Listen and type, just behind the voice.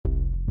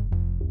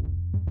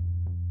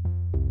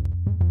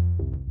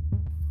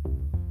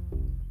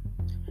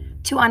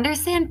To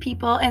understand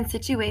people and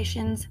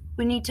situations,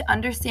 we need to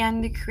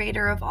understand the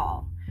creator of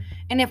all.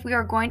 And if we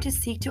are going to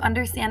seek to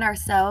understand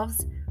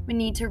ourselves, we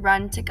need to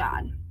run to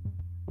God.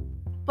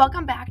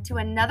 Welcome back to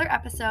another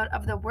episode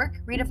of the Work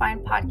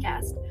Redefined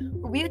podcast,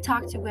 where we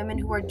talk to women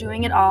who are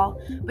doing it all,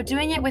 but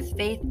doing it with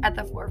faith at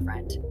the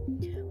forefront.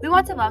 We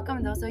want to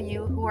welcome those of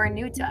you who are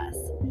new to us.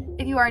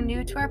 If you are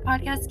new to our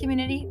podcast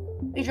community,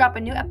 we drop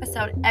a new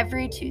episode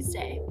every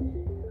Tuesday.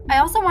 I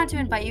also want to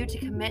invite you to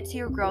commit to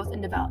your growth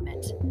and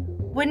development.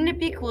 Wouldn't it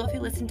be cool if you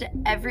listened to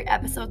every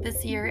episode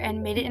this year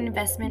and made it an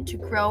investment to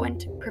grow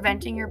into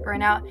preventing your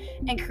burnout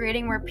and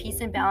creating more peace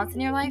and balance in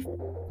your life?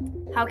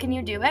 How can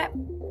you do it?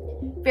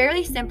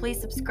 Fairly simply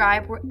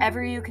subscribe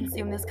wherever you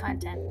consume this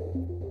content.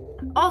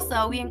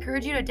 Also, we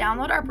encourage you to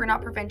download our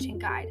burnout prevention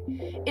guide.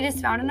 It is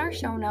found in our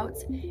show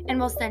notes and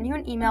we'll send you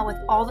an email with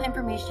all the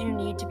information you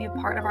need to be a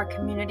part of our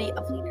community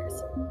of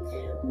leaders.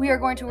 We are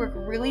going to work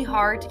really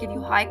hard to give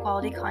you high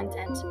quality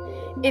content.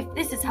 If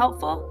this is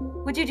helpful,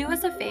 would you do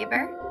us a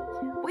favor?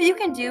 What you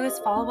can do is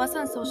follow us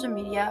on social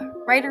media,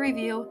 write a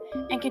review,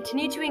 and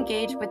continue to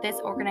engage with this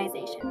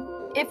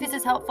organization. If this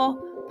is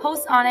helpful,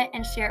 post on it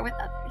and share it with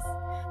others.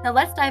 Now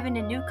let's dive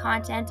into new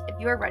content if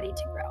you are ready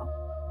to grow.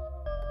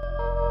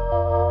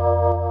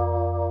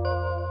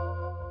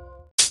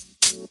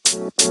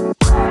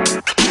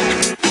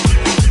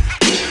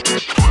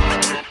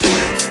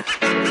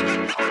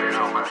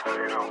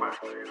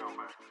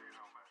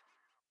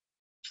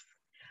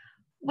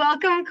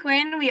 Welcome,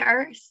 Quinn. We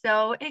are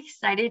so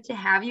excited to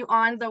have you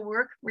on the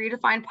Work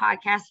Redefined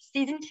podcast,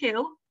 season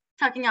 2,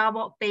 talking all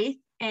about faith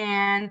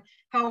and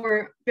how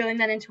we're building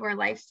that into our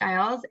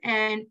lifestyles.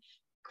 And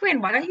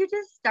Quinn, why don't you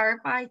just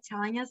start by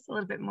telling us a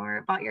little bit more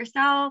about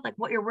yourself, like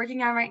what you're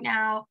working on right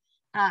now?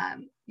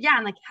 And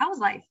like, how's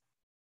life?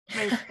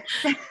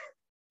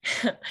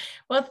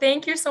 Well,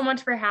 thank you so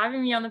much for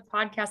having me on the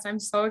podcast. I'm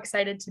so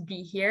excited to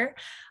be here.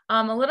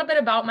 A little bit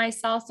about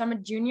myself. So I'm a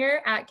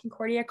junior at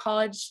Concordia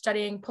College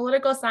studying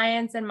political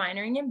science and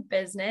minoring in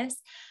business.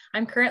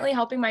 I'm currently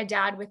helping my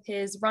dad with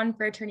his run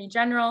for Attorney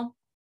General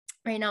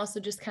right now. So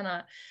just kind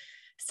of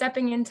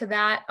stepping into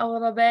that a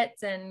little bit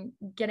and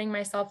getting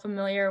myself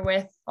familiar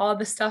with all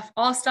stuff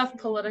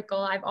political.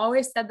 I've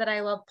always said that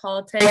I love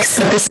politics.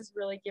 So this is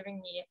really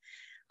giving me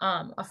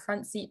a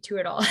front seat to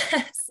it all.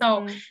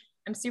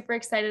 I'm super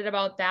excited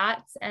about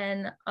that.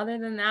 And other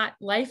than that,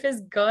 life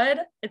is good.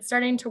 It's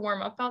starting to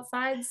warm up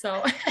outside.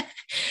 So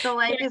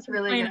life is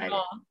really good.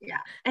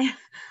 Yeah.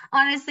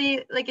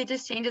 Honestly, like it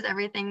just changes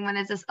everything when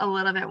it's just a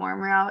little bit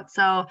warmer out.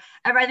 So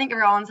I think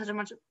we're all in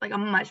a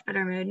much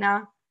better mood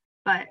now,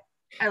 but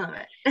I love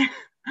it.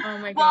 Oh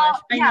my gosh.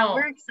 I know.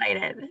 We're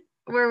excited.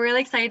 We're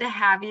really excited to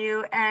have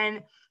you.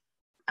 And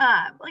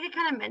like I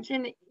kind of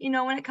mentioned,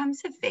 when it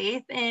comes to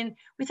faith, and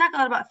we talk a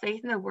lot about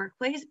faith in the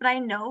workplace, but I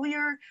know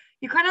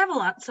you kind of have a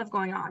lot of stuff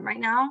going on right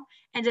now,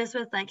 and just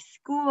with like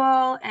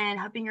school and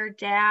helping your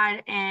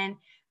dad, and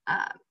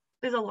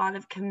there's a lot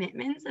of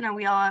commitments, and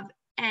we all have,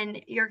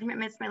 and your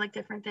commitments might look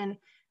different than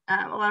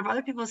a lot of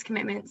other people's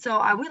commitments. So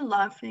I would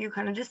love for you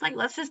kind of just like,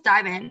 let's just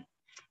dive in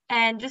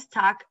and just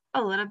talk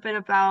a little bit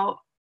about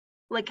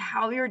like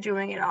how you're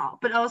doing it all.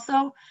 But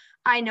also,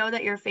 I know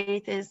that your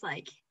faith is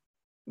like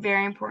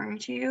very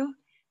important to you.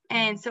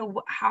 And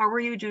so how are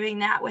you doing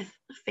that with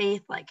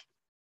faith, like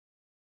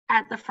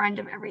at the front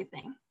of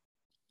everything?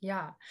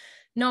 Yeah,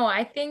 no,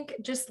 I think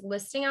just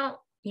listing out,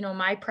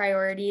 my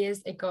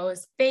priorities, it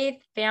goes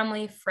faith,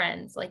 family,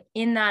 friends, like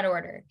in that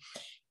order.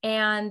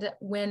 And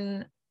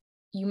when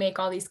you make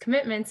all these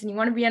commitments and you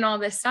want to be in all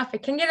this stuff,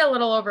 it can get a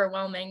little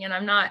overwhelming, and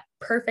I'm not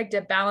perfect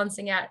at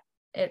balancing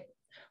it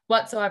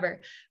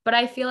whatsoever. But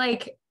I feel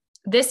like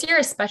this year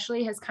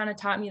especially has kind of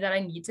taught me that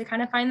I need to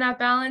kind of find that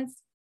balance.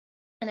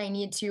 And I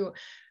need to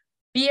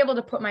be able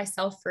to put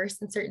myself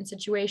first in certain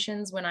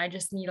situations when I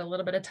just need a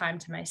little bit of time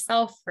to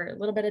myself or a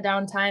little bit of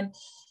downtime.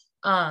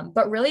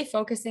 But really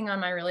focusing on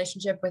my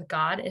relationship with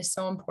God is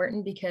so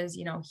important because,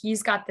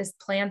 he's got this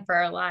plan for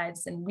our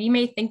lives, and we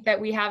may think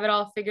that we have it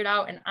all figured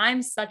out. And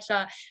I'm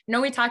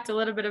we talked a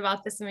little bit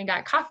about this when we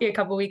got coffee a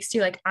couple of weeks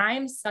too. Like,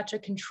 I'm such a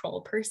control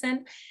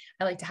person.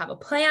 I like to have a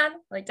plan.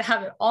 I like to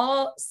have it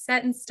all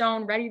set in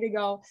stone, ready to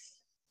go.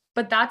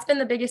 But that's been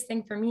the biggest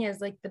thing for me,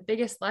 is like the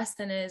biggest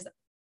lesson is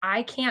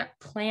I can't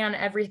plan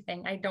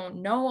everything. I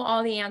don't know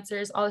all the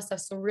answers, all this stuff.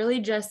 So really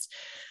just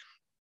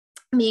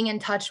being in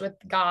touch with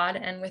God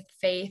and with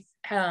faith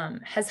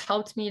has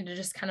helped me to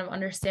just kind of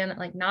understand that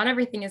like not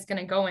everything is going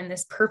to go in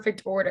this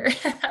perfect order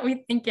that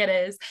we think it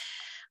is.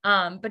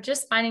 But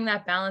just finding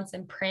that balance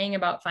and praying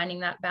about finding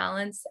that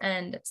balance.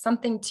 And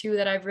something too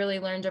that I've really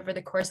learned over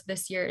the course of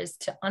this year is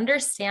to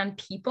understand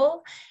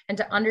people and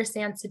to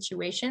understand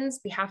situations.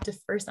 We have to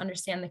first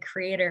understand the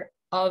creator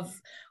of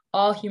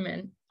all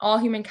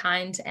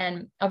humankind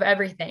and of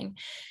everything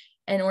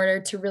in order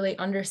to really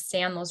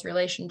understand those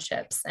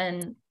relationships.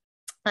 And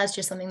that's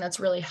just something that's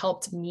really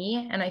helped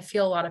me. And I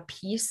feel a lot of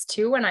peace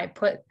too when I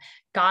put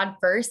God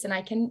first, and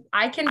I can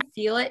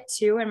feel it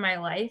too in my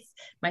life.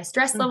 My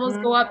stress levels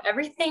go up,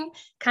 everything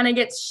kind of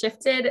gets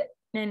shifted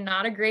in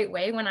not a great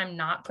way when I'm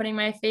not putting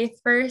my faith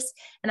first.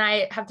 And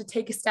I have to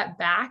take a step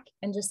back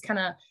and just kind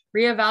of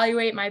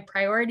reevaluate my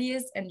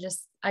priorities and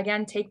just,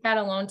 again, take that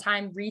alone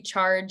time,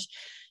 recharge,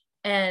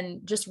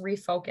 and just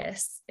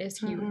refocus is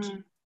huge. Mm-hmm.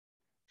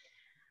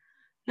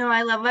 No,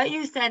 I love what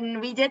you said.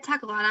 And we did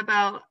talk a lot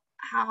about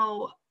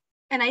how,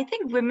 and I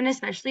think women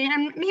especially,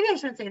 and maybe I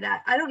shouldn't say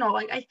that. I don't know.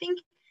 Like, I think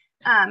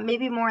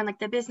maybe more in like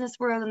the business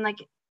world, and like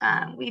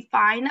we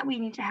find that we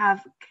need to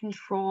have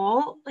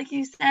control, like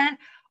you said,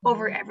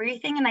 over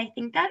everything. And I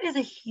think that is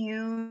a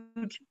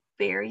huge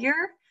barrier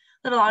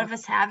that a lot of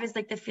us have, is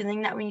like the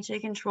feeling that we need to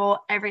control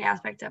every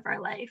aspect of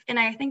our life. And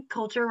I think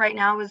culture right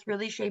now is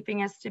really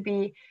shaping us to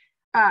be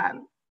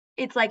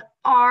it's like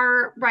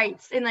our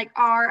rights and like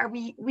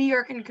we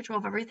are in control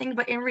of everything,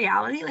 but in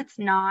reality it's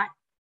not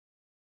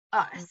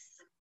us.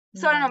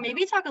 So I don't know,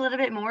 maybe talk a little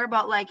bit more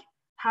about like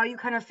how you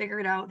kind of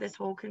figured out this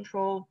whole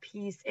control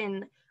piece,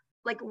 and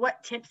like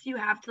what tips you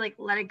have to like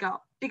let it go,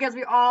 because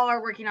we all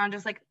are working on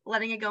just like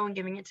letting it go and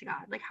giving it to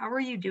God. Like, how are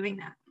you doing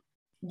that?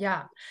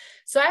 Yeah.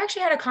 So I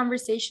actually had a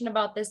conversation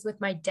about this with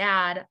my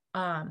dad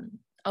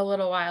a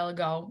little while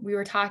ago. We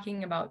were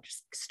talking about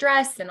just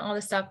stress and all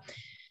this stuff.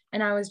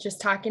 And I was just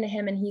talking to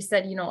him, and he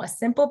said, you know, a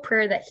simple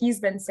prayer that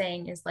he's been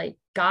saying is like,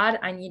 God,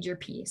 I need your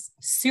peace.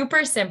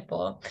 Super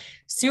simple,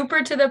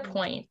 super to the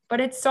point, but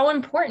it's so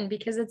important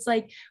because it's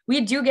like,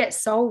 we do get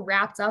so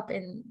wrapped up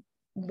in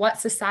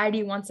what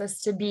society wants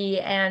us to be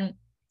and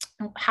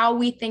how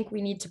we think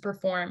we need to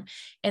perform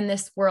in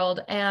this world.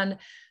 And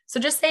so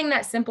just saying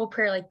that simple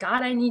prayer, like,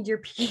 God, I need your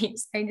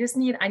peace. I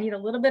need a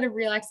little bit of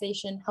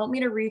relaxation. Help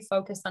me to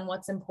refocus on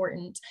what's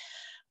important.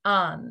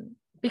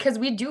 Because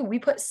we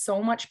put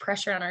so much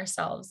pressure on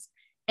ourselves,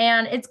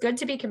 and it's good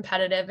to be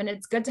competitive, and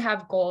it's good to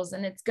have goals,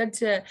 and it's good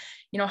to,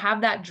 you know, have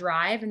that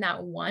drive and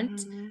that want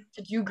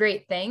to do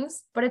great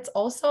things. But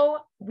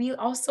we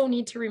also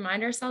need to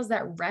remind ourselves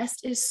that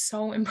rest is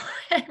so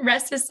important.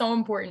 Rest is so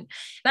important.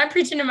 And I'm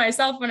preaching to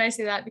myself when I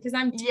say that, because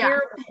I'm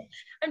terrible.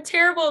 I'm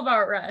terrible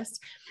about rest.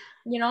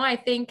 You know, I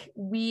think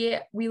we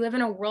live in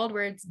a world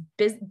where it's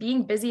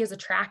being busy is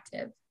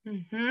attractive.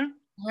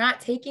 We're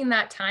not taking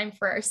that time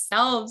for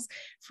ourselves,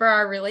 for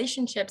our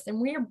relationships. And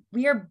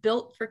we are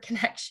built for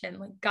connection.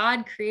 Like,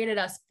 God created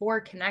us for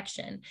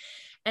connection.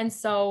 And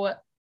so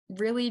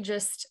really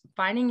just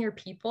finding your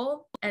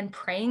people and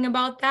praying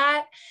about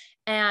that.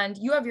 And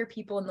you have your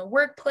people in the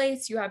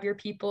workplace, you have your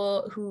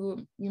people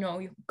who, you know,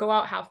 you go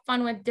out, have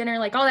fun with, dinner,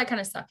 like all that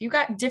kind of stuff. You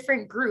got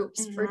different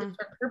groups for different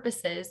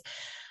purposes.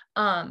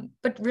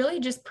 But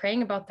really just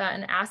praying about that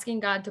and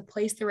asking God to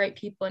place the right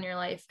people in your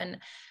life, and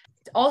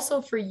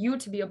also for you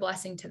to be a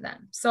blessing to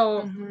them.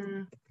 So,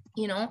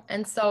 you know,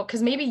 and so,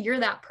 cause maybe you're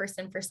that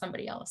person for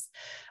somebody else.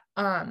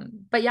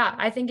 But yeah,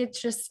 I think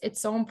it's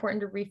so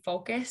important to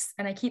refocus.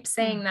 And I keep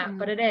saying that,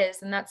 but it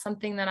is. And that's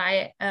something that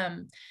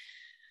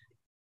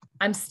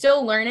I'm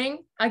still learning,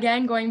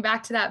 again, going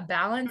back to that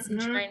balance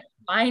and trying to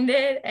find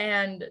it,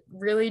 and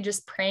really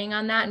just praying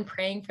on that and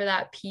praying for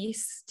that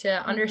peace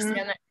to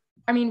understand that,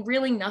 I mean,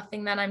 really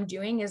nothing that I'm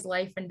doing is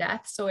life and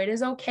death. So it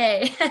is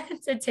okay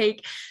to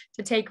take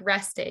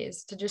rest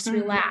days, to just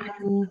relax,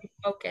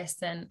 focus,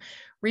 and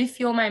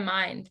refuel my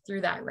mind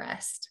through that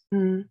rest.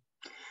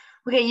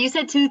 Okay, you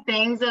said two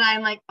things that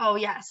I'm like, oh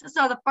yes.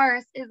 So the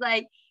first is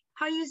like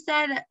how you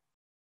said,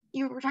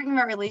 you were talking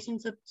about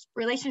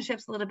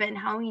relationships a little bit, and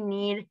how we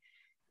need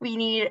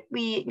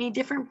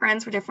different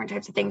friends for different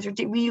types of things, or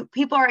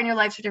people are in your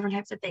life for different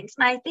types of things.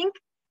 And I think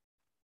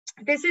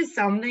this is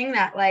something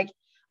that like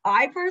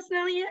I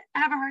personally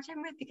have a hard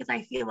time with, because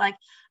I feel like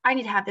I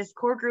need to have this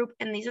core group,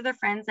 and these are the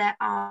friends that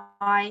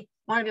I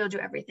want to be able to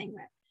do everything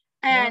with.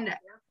 And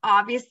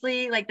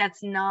obviously, like,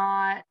 that's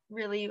not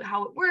really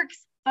how it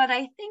works. But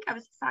I think I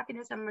was talking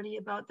to somebody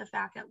about the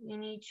fact that we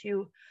need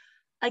to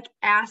like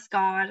ask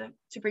God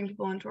to bring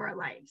people into our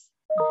lives.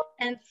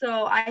 And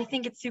so I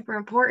think it's super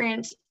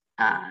important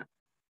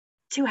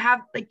to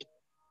have like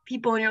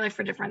people in your life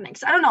for different things.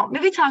 So I don't know,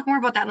 maybe talk more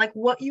about that, like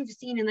what you've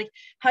seen, and like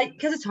how,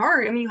 because it's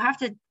hard. I mean, you have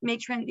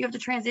to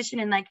transition,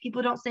 and like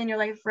people don't stay in your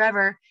life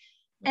forever.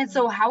 And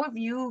so how have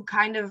you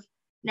kind of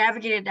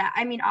navigated that?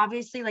 I mean,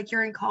 obviously, like,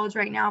 you're in college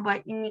right now,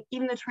 but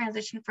even the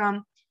transition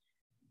from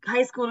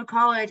high school to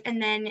college,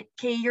 and then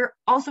you're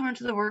also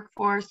into the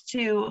workforce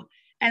too,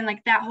 and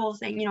like that whole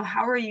thing, you know,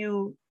 how are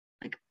you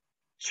like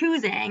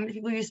choosing the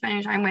people you spend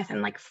your time with,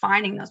 and like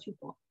finding those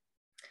people?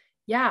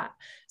 Yeah.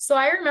 So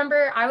I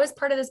remember I was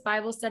part of this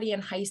Bible study in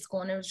high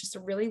school, and it was just a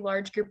really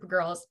large group of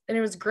girls, and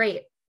it was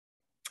great.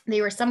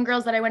 They were some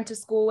girls that I went to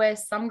school with,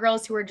 some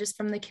girls who were just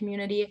from the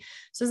community.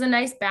 So it was a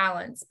nice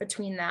balance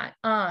between that.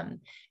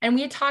 And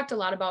we had talked a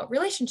lot about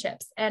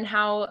relationships, and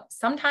how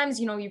sometimes,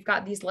 you know, you've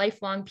got these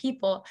lifelong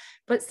people,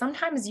 but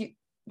sometimes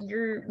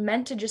you're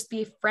meant to just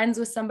be friends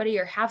with somebody,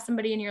 or have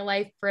somebody in your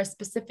life for a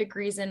specific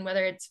reason,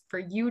 whether it's for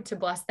you to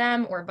bless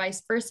them or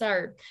vice versa,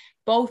 or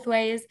both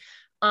ways.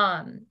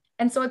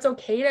 And so it's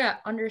okay to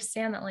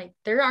understand that, like,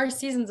 there are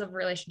seasons of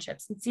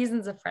relationships and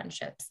seasons of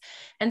friendships.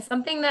 And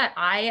something that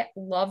I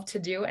love to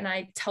do, and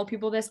I tell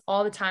people this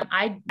all the time,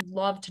 I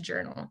love to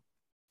journal.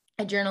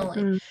 I journal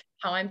like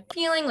how I'm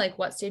feeling, like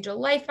what stage of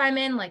life I'm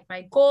in, like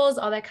my goals,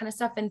 all that kind of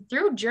stuff. And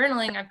through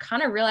journaling, I've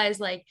kind of realized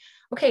like,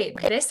 okay,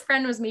 this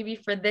friend was maybe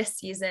for this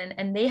season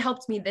and they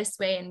helped me this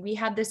way. And we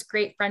had this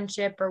great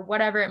friendship or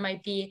whatever it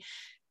might be.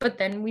 But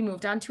then we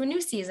moved on to a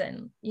new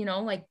season, you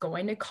know, like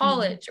going to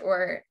college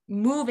or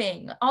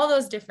moving, all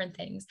those different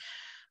things.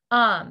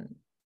 But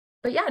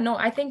yeah, no,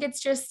 I think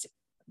it's just,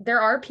 there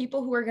are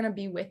people who are going to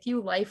be with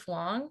you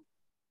lifelong,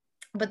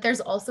 but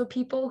there's also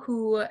people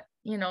who,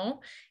 you know,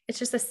 it's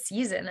just a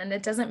season, and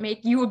it doesn't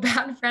make you a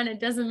bad friend. It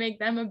doesn't make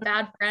them a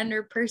bad friend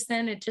or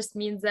person. It just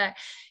means that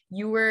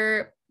you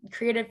were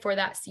created for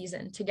that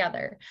season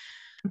together.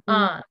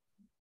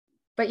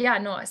 But yeah,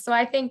 no. So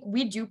I think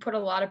we do put a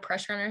lot of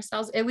pressure on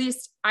ourselves. At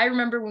least I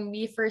remember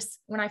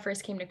when I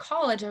first came to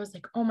college, I was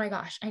like, oh my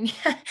gosh, I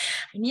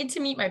need to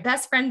meet my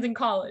best friends in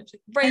college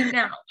right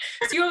now.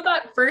 So you have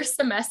that first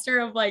semester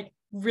of like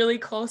really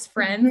close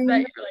friends that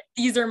you're like,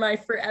 these are my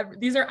forever.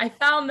 I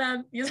found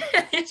them. These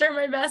are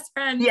my best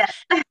friends. Yeah.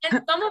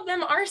 And some of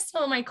them are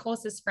still my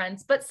closest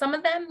friends, but some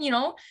of them, you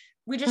know,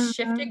 we just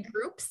shifted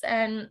groups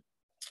and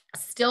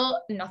still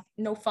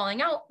no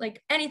falling out,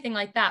 like anything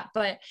like that.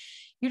 But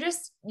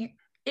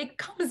it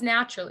comes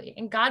naturally,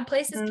 and God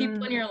places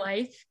people in your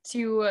life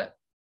to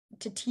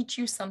teach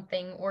you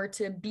something, or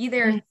to be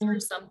there through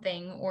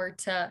something, or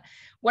to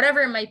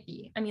whatever it might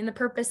be. I mean, the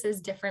purpose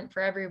is different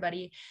for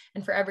everybody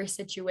and for every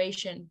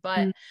situation,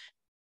 but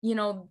you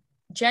know,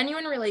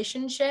 genuine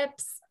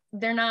relationships,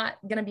 they're not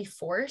going to be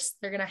forced.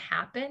 They're going to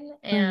happen.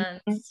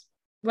 And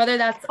whether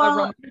that's a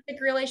romantic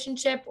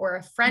relationship or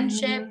a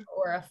friendship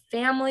or a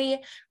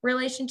family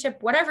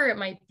relationship, whatever it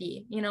might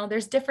be, you know,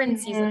 there's different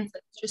seasons.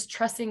 It's just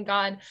trusting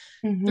God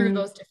through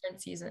those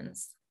different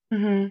seasons.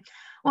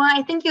 Well,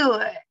 I think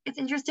it's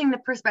interesting, the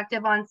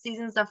perspective on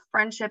seasons of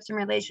friendships and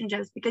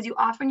relationships, because you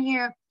often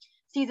hear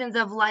seasons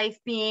of life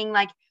being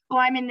like, oh,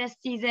 I'm in this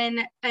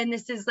season and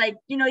this is like,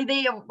 you know,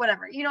 they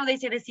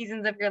say the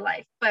seasons of your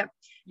life, but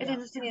it's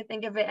interesting to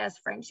think of it as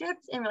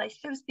friendships and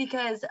relationships,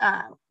 because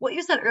what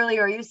you said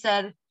earlier, you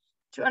said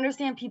to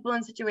understand people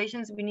and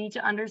situations, we need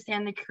to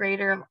understand the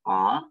creator of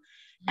all.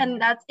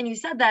 And you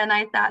said that, and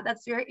I thought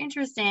that's very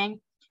interesting,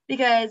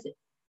 because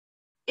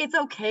it's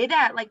okay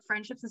that like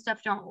friendships and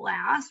stuff don't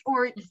last,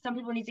 or some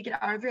people need to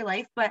get out of your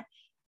life, but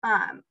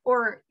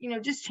or, you know,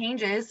 just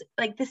changes,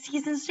 like the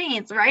seasons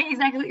change, right?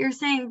 Exactly what you're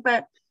saying.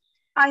 But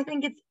I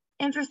think it's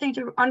interesting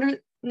to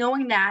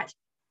knowing that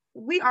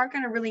we aren't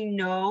going to really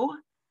know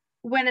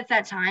when it's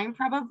that time,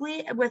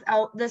 probably,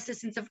 without the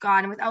assistance of God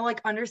and without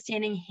like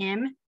understanding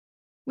him.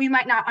 We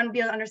might not be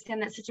able to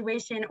understand that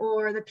situation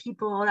or the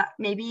people that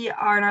maybe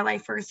are in our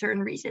life for a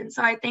certain reason.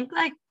 So I think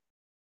like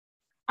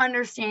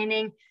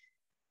understanding,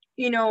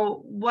 you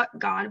know, what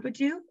God would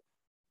do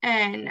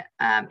and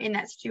in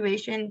that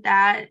situation,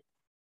 that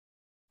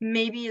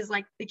maybe is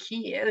like the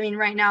key. I mean,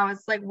 right now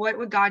it's like, what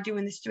would God do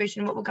in this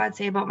situation? What would God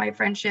say about my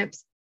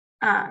friendships?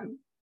 I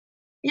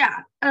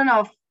don't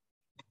know if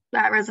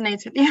that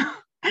resonates with you.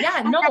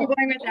 Yeah, no, I'm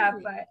going with that,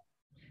 but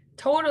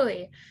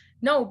totally.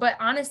 No, but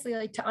honestly,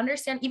 like to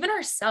understand even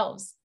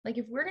ourselves, like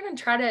if we're going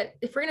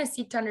to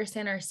seek to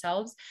understand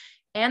ourselves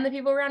and the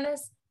people around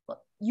us,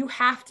 you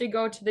have to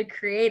go to the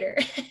creator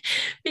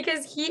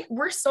because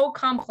we're so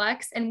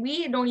complex and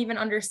we don't even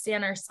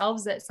understand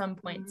ourselves at some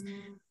points.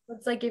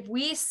 It's like, if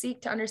we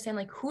seek to understand,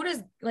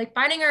 like,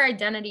 finding our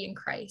identity in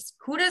Christ,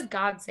 who does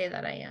God say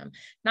that I am?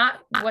 Not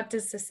what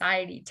does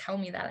society tell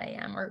me that I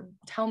am or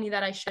tell me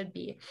that I should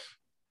be.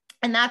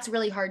 And that's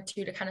really hard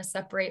too, to kind of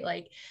separate.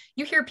 Like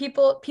you hear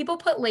people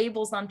put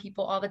labels on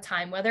people all the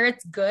time, whether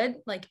it's good,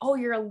 like, oh,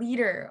 you're a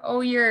leader,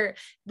 oh, you're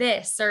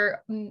this,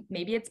 or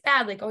maybe it's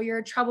bad, like, oh, you're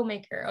a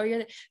troublemaker,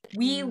 oh,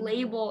 we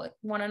label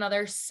one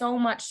another so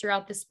much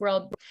throughout this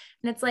world.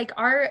 And it's like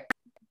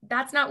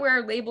that's not where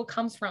our label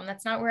comes from.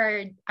 That's not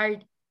where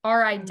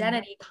our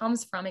identity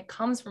comes from. It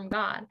comes from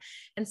God.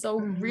 And so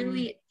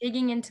really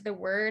digging into the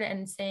word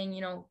and saying,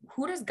 you know,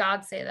 who does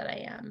God say that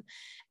I am?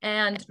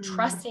 And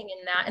trusting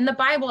in that. And the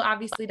Bible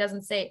obviously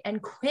doesn't say,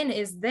 and Quinn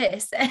is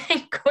this,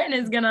 and Quinn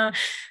is gonna,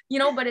 you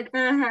know, but it's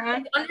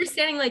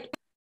understanding, like,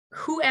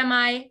 who am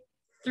I,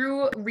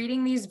 through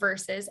reading these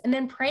verses and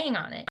then praying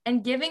on it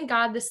and giving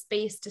God the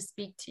space to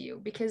speak to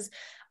you, because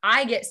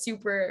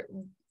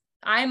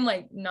I'm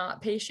like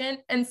not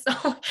patient. And so,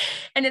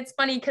 and it's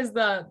funny because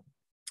the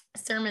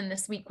sermon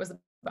this week was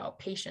about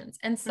patience.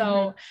 And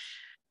so,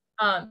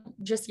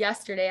 just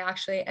yesterday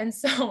actually. And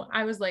so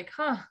I was like,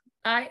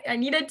 I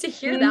needed to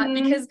hear that,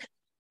 because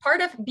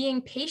part of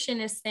being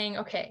patient is saying,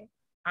 okay,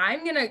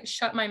 I'm going to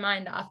shut my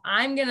mind off.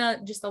 I'm going to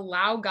just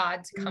allow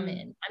God to come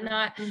in. I'm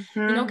not, you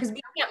know, because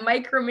we can't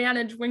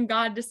micromanage when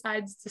God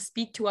decides to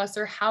speak to us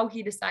or how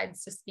he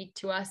decides to speak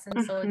to us.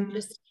 And so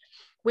just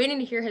waiting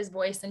to hear his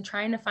voice and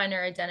trying to find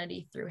our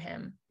identity through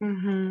him.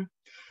 And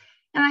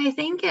I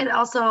think it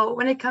also,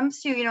 when it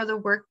comes to, you know, the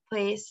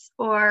workplace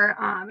or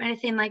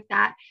anything like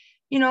that,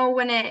 you know,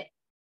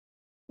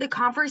 the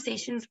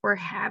conversations we're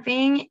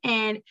having.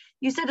 And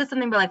you said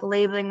something about like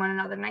labeling one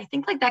another, and I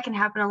think like that can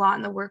happen a lot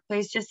in the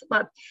workplace. Just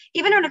but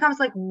even when it comes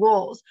to like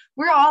roles,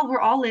 we're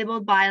all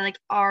labeled by like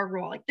our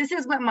role. Like this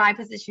is what my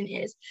position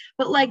is,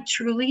 but like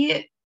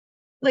truly,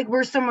 like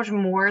we're so much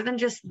more than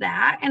just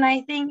that. And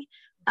I think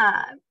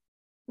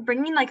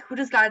bringing like, who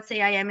does God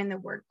say I am in the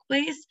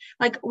workplace?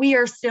 Like we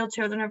are still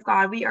children of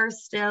God, we are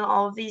still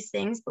all of these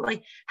things, but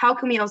like how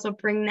can we also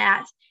bring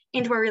that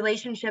into our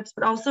relationships,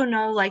 but also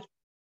know like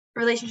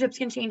relationships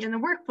can change in the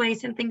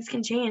workplace and things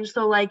can change.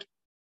 So like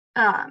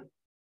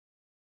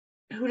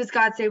who does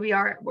God say we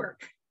are at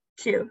work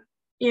too?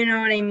 You know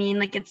what I mean?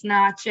 Like it's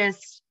not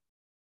just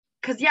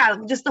because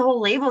just the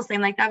whole labels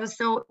thing, like that was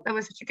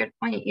such a good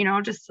point,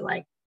 just to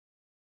like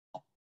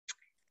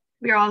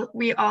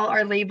we all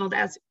are labeled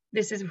as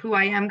this is who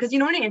I am. Because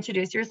when you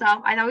introduce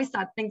yourself, I always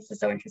thought things are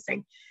so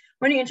interesting.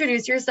 When you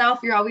introduce yourself,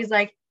 you're always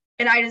like,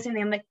 and I just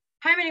I'm like,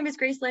 hi, my name is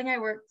Grace Lang. I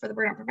work for the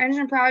Burnout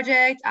Prevention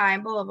Project.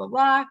 I'm blah, blah, blah,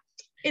 blah.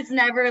 It's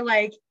never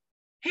like,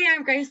 hey,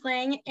 I'm Grace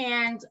Lang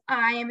and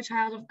I am a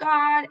child of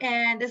God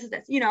and this is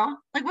this,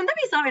 like, wouldn't that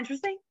be so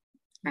interesting?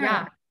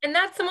 Yeah. And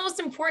that's the most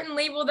important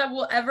label that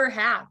we'll ever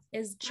have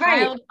is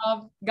child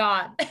of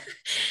God.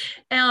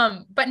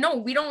 But no,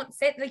 we don't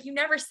say, like, you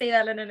never say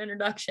that in an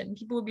introduction.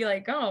 People will be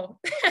like, oh,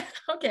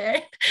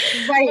 okay.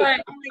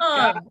 Right.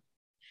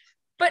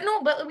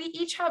 But we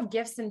each have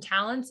gifts and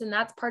talents. And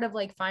that's part of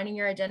like finding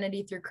your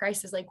identity through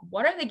Christ is like,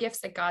 what are the gifts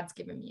that God's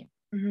given me?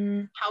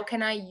 Mm-hmm. How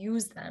can I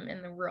use them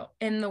in the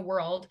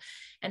world?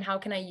 And how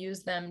can I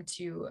use them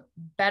to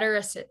better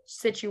a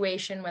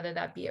situation, whether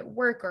that be at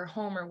work or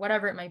home or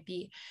whatever it might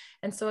be?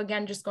 And so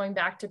again, just going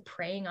back to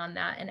praying on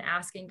that and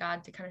asking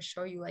God to kind of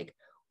show you like,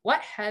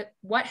 what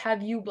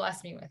have you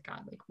blessed me with,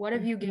 God? Like, what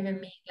have you given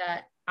me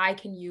that I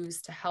can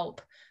use to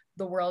help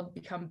the world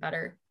become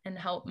better and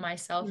help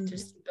myself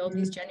just build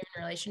these genuine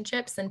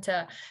relationships and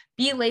to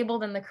be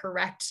labeled in the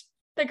correct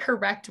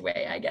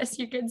way, I guess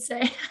you could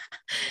say.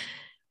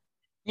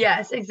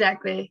 Yes,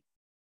 exactly.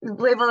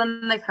 Label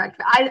in the correct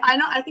way. I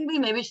know. I think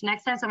maybe should,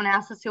 next time someone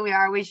asks us who we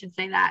are, we should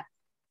say that.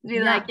 Be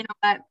like, you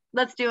know what?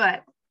 Let's do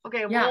it.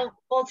 Okay,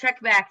 we'll check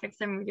back next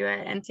time we do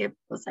it and see what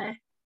people say.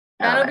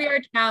 That'll be our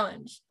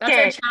challenge.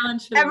 That's our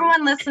challenge.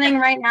 Everyone listening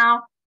right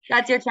now,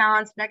 that's your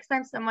challenge. Next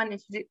time someone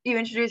you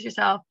introduce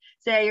yourself,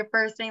 say your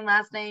first name,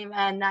 last name,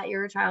 and that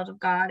you're a child of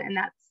God, and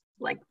that's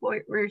like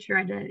what your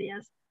identity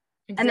is.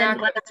 Exactly. And then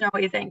let us know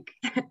what you think.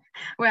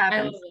 What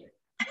happens?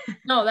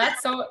 No,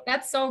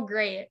 that's so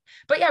great.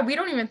 But yeah, we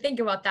don't even think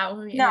about that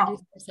when we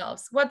introduce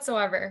ourselves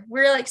whatsoever.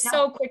 We're like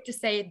so quick to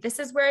say, this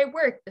is where I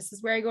work, this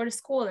is where I go to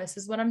school, this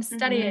is what I'm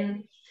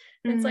studying.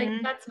 It's like,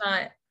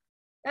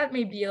 that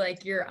may be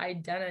like your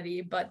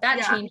identity, but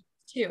that changes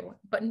too.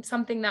 But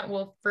something that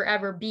will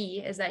forever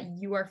be is that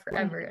you are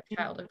forever a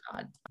child of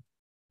God.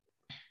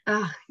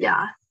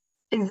 Yeah,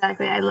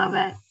 exactly. I love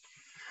it.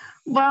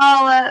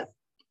 Well,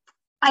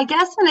 I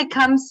guess when it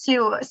comes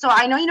to, so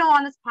I know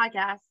on this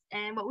podcast,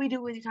 and what we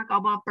do is we talk all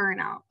about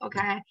burnout,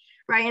 okay?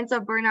 Right? And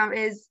so burnout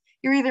is,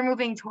 you're either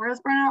moving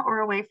towards burnout or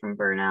away from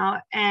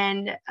burnout.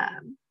 And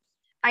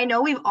I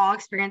know we've all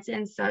experienced it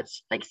in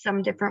such like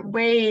some different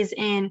ways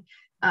in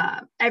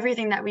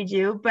everything that we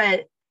do,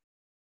 but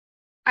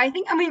we're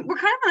kind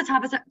of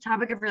on the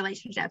topic of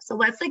relationships. So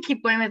let's like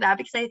keep going with that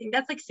because I think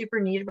that's like super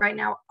needed right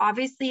now.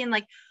 Obviously, in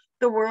like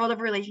the world of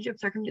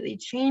relationships are completely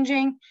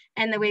changing,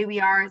 and the way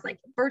we are is like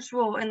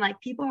virtual, and like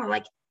people are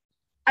like,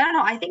 I don't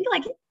know. I think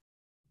like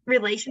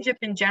relationships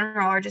in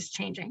general are just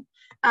changing.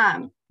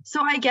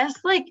 So I guess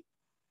what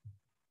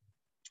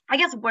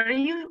are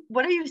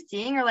you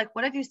seeing, or like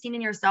what have you seen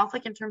in yourself,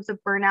 like in terms of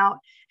burnout,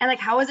 and like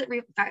how has it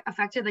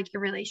affected like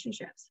your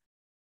relationships?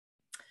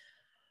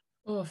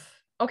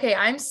 Oof. Okay,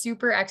 I'm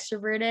super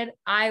extroverted.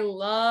 I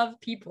love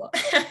people.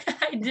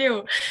 I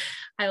do.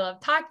 I love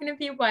talking to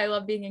people. I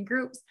love being in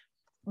groups,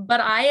 but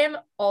I am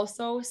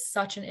also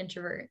such an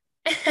introvert.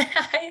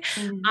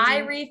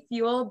 I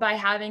refuel by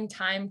having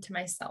time to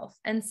myself.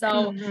 And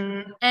so,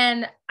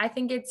 and I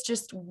think it's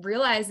just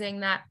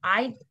realizing that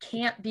I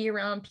can't be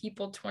around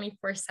people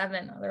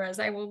 24/7. Otherwise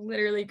I will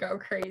literally go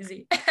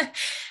crazy.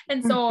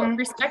 And so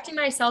respecting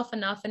myself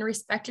enough and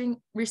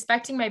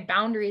respecting my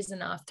boundaries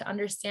enough to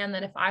understand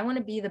that if I want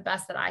to be the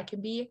best that I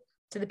can be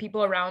to the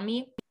people around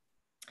me,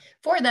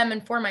 for them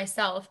and for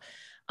myself,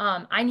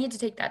 I need to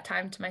take that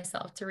time to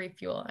myself to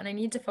refuel, and I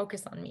need to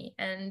focus on me.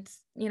 And,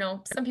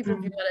 some people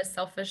view that as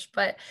selfish,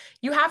 but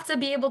you have to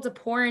be able to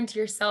pour into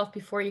yourself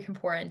before you can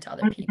pour into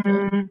other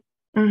people.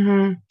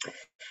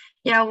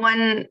 Yeah.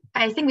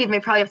 I think we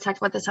probably have talked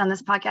about this on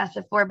this podcast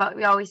before, but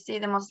we always say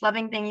the most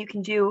loving thing you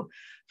can do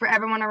for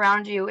everyone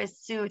around you is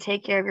to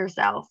take care of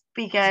yourself,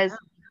 because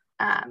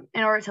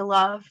in order to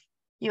love,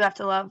 you have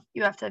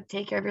to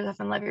take care of yourself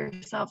and love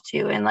yourself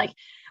too. And like,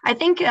 I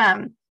think,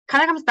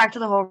 kind of comes back to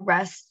the whole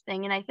rest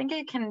thing. And I think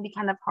it can be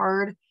kind of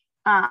hard.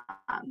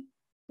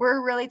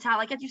 We're really taught,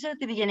 like as you said at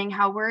the beginning,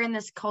 how we're in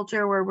this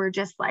culture where we're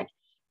just like,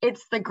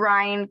 it's the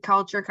grind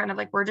culture, kind of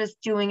like we're just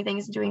doing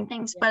things.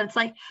 But it's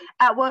like,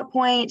 at what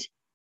point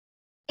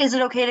is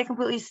it okay to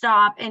completely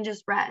stop and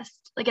just rest?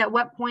 Like at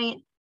what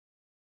point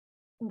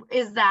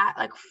is that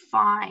like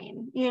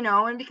fine, you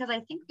know? And because I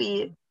think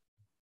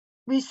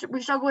we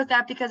struggle with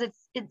that because it's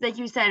like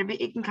you said,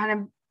 it can kind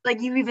of,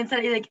 like you even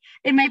said, like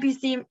it might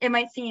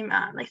seem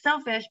like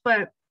selfish,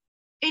 but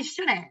it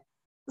shouldn't.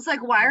 It's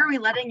like, why are we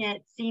letting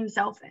it seem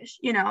selfish,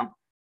 you know?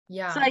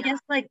 Yeah. So I guess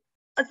like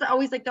it's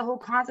always like the whole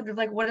concept of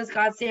like, what does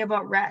God say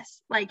about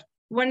rest? Like,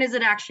 when is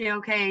it actually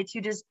okay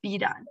to just be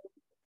done?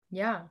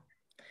 Yeah.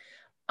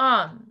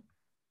 Oh,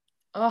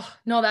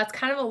 no, that's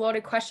kind of a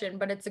loaded question,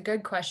 but it's a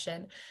good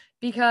question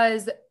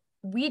because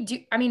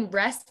I mean,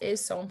 rest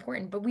is so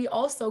important, but we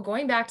also,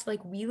 going back to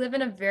like, we live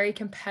in a very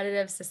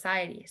competitive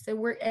society. So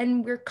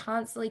we're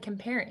constantly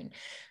comparing.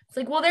 It's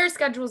like, well, their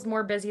schedule is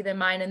more busy than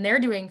mine and they're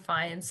doing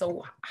fine.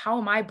 So how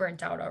am I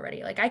burnt out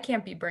already? Like, I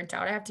can't be burnt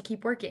out. I have to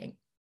keep working.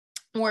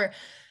 Or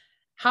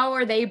how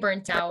are they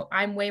burnt out?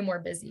 I'm way more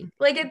busy.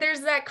 Like,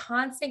 there's that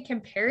constant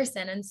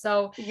comparison. And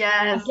so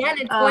Yes. again,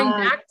 it's going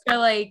back to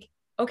like,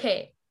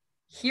 okay,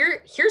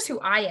 here's who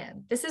I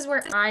am. This is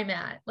where I'm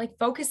at. Like,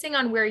 focusing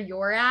on where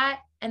you're at,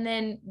 and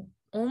then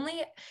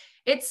only,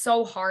 it's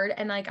so hard.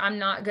 And like, I'm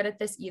not good at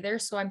this either.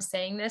 So I'm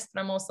saying this, but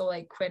I'm also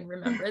like, Quinn,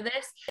 remember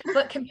this.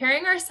 But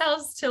comparing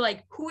ourselves to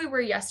like who we were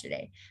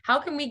yesterday, how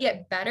can we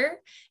get better?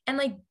 And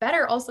like,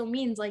 better also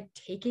means like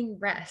taking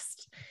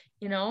rest,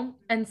 you know?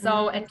 And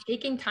so, and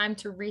taking time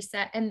to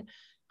reset and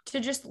to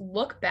just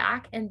look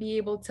back and be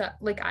able to,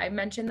 like I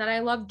mentioned that I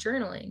love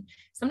journaling.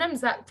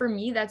 Sometimes that for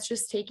me, that's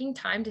just taking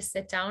time to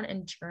sit down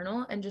and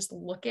journal and just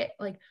look at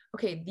like,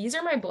 okay, these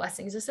are my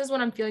blessings. This is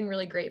what I'm feeling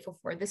really grateful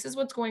for. This is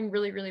what's going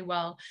really, really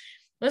well.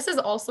 This is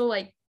also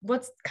like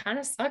what's kind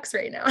of sucks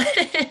right now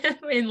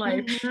in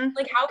life.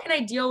 Like, how can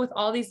I deal with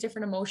all these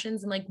different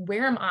emotions and like,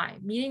 where am I?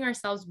 Meeting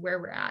ourselves where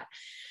we're at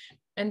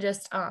and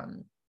just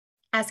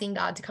asking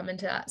God to come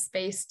into that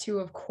space too,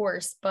 of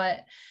course.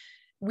 But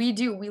we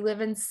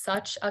live in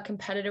such a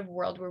competitive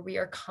world where we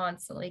are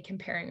constantly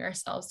comparing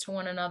ourselves to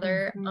one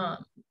another.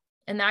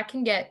 And that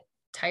can get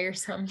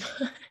tiresome,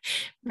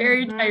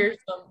 very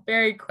tiresome,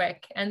 very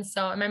quick. And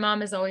so my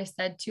mom has always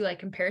said too, like,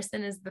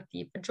 comparison is the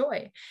thief of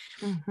joy.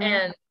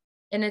 And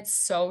it's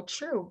so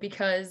true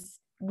because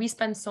we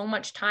spend so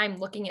much time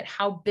looking at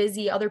how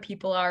busy other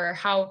people are or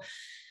how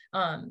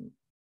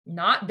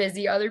not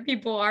busy other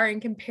people are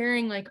and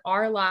comparing like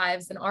our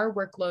lives and our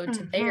workload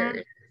to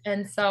theirs.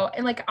 And so,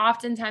 and like,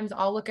 oftentimes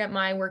I'll look at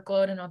my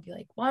workload and I'll be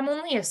like, well, I'm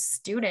only a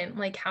student.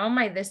 Like, how am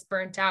I this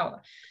burnt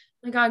out?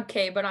 Like,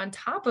 okay, but on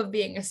top of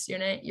being a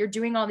student, you're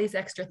doing all these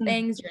extra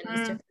things. You're in these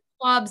different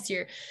clubs.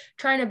 You're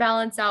trying to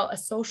balance out a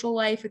social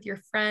life with your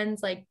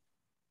friends. Like,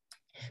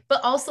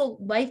 but also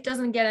life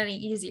doesn't get any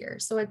easier.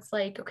 So it's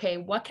like, okay,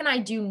 what can I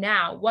do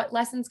now? What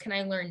lessons can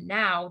I learn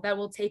now that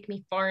will take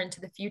me far into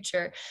the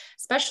future,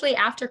 especially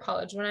after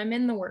college when I'm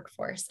in the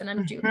workforce and I'm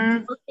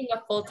working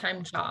a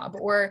full-time job,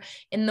 or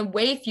in the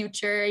way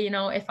future, you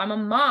know, if I'm a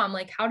mom,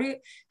 like how do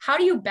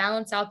you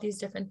balance out these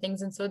different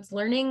things? And so it's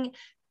learning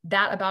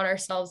that about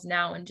ourselves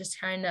now and just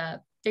trying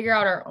to figure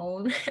out our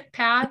own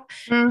path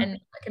and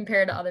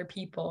compare to other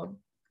people.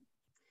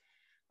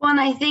 Well, and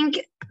I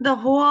think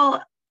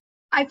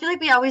I feel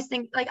like we always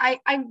think like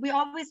we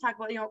always talk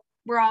about, you know,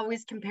 we're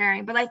always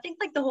comparing, but I think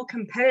like the whole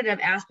competitive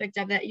aspect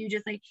of that, you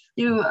just like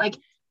do like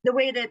the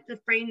way that to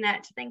frame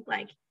that, to think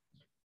like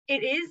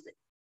it is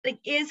like,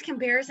 is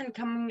comparison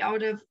coming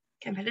out of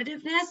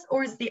competitiveness,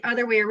 or is it the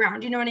other way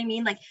around? You know what I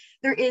mean? Like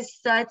we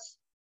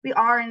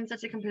are in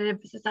such a competitive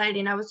society,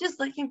 and I was just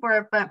looking for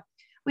it, but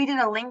we did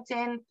a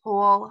LinkedIn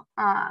poll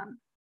a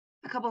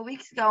couple of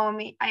weeks ago,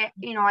 and I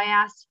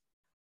asked,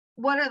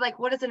 what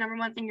is the number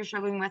one thing you're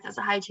struggling with as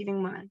a high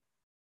achieving woman?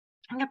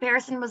 And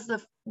comparison was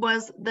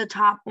the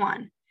top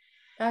one.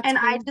 That's and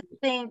crazy. I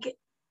just think,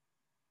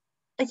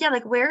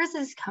 like, where is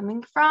this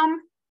coming from?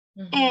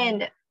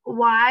 And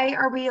why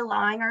are we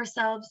allowing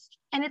ourselves?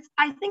 And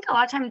I think a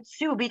lot of times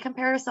too, we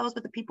compare ourselves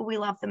with the people we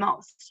love the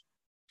most.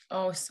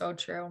 Oh, so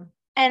true.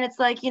 And it's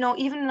like, you know,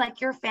 even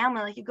like your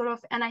family, like you go to,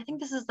 and I think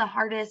this is the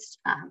hardest.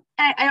 And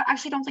I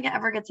actually don't think it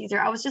ever gets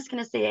easier. I was just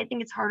going to say, I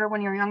think it's harder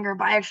when you're younger,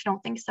 but I actually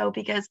don't think so,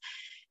 because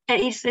at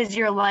each stage of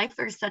your life,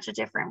 there's such a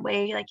different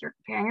way, like you're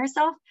comparing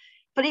yourself.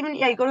 But even,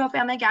 you go to a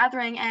family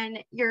gathering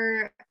and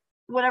your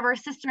whatever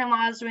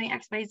sister-in-law is doing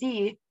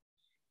XYZ,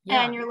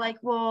 and you're like,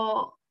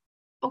 well,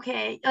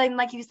 okay,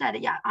 like you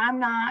said, I'm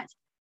not,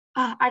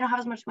 I don't have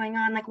as much going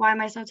on. Like, why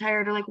am I so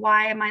tired? Or like,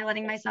 why am I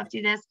letting myself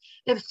do this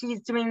if she's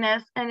doing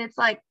this? And it's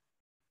like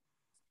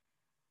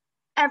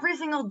every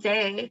single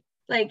day,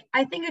 like,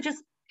 I think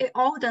it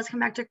all does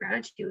come back to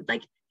gratitude.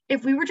 Like,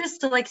 if we were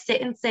just to like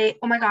sit and say,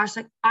 oh my gosh,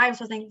 like, I'm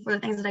so thankful for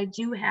the things that I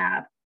do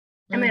have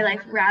in my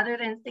life, rather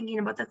than thinking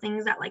about the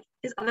things that like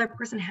this other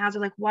person has, or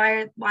like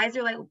why is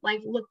their life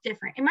look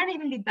different? It might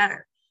even be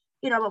better,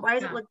 but why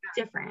does it look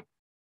different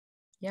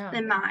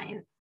than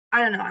mine?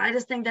 I don't know. I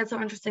just think that's so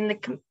interesting.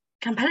 The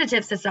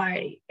competitive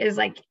society is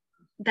like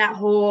that's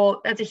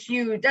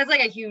like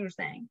a huge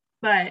thing.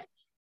 But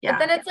But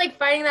then it's like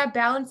finding that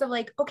balance of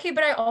like, okay,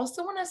 but I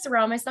also want to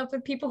surround myself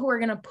with people who are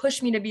going to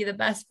push me to be the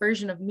best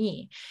version of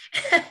me.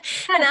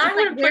 And I'm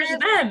going to push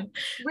them.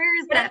 Where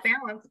is that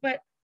balance? But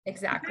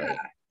exactly.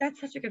 That's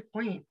such a good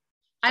point.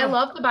 I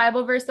love the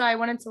Bible verse, so I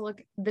wanted to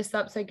look this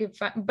up so I could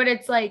find, but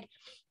it's like,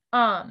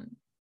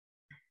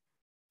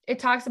 it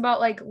talks about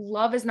like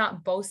love is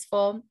not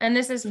boastful. And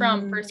this is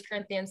from 1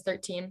 Corinthians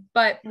 13,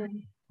 but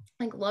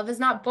like love is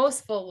not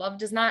boastful. Love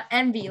does not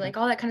envy, like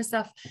all that kind of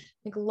stuff.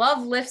 Like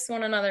love lifts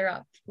one another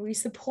up. We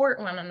support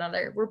one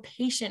another. We're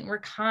patient. We're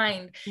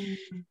kind.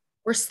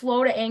 We're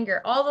slow to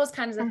anger, all those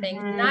kinds of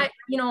things. And that,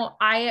 you know,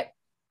 I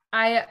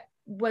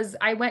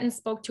went and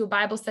spoke to a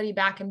Bible study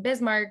back in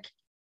Bismarck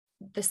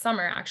this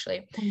summer,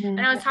 actually. And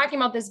I was talking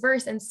about this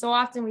verse, and so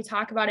often we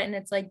talk about it and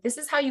it's like, this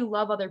is how you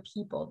love other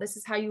people. This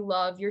is how you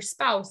love your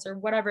spouse or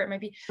whatever it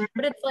might be.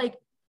 But it's like,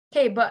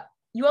 okay, but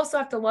you also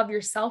have to love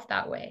yourself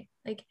that way.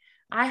 Like,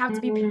 I have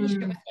to be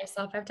patient with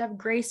myself. I have to have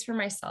grace for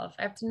myself.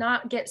 I have to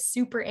not get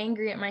super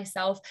angry at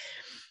myself,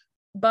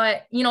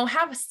 but, you know,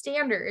 have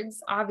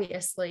standards,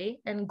 obviously,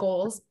 and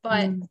goals,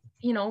 but,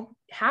 you know,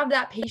 have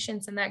that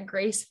patience and that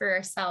grace for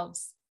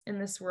ourselves in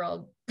this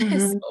world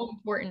is so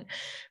important.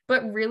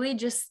 But really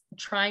just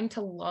trying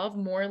to love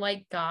more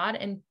like God.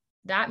 And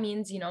that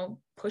means, you know,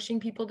 pushing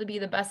people to be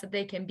the best that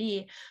they can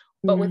be,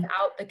 but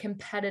without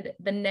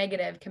the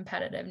negative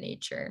competitive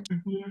nature.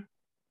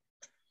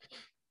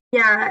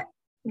 Yeah.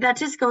 That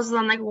just goes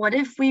on, like, what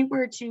if we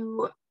were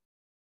to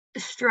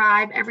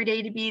strive every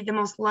day to be the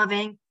most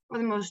loving or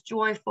the most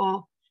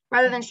joyful,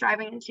 rather than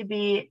striving to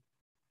be,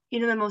 you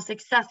know, the most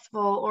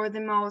successful or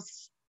the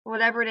most,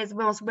 whatever it is,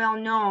 most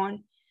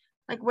well-known?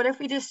 Like, what if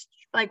we just,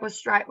 like,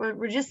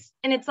 we're just,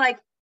 and it's like,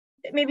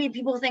 maybe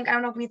people think, I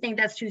don't know if we think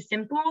that's too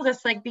simple,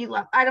 just like be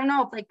love. I don't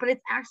know, like, but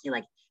it's actually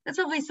like, that's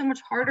probably so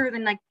much harder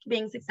than like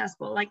being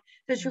successful. Like,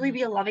 to truly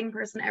be a loving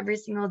person every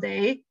single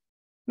day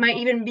might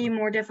even be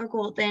more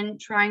difficult than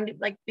trying to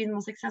like be the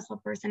most successful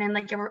person. And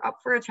like, if you're up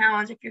for a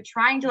challenge, if you're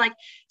trying to like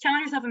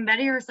challenge yourself and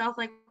better yourself,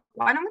 like,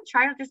 why don't we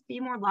try to just be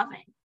more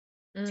loving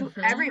to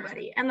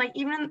everybody? And like,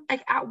 even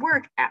like at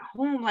work, at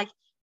home, like,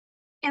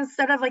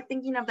 instead of like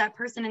thinking of that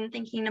person and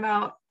thinking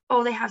about,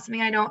 oh, they have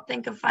something I don't,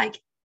 think of like,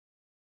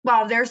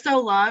 wow, they're so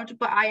loved,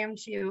 but I am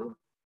too.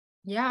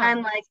 Yeah.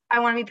 And like, I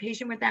want to be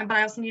patient with them, but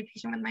I also need to be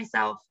patient with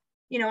myself,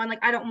 you know, and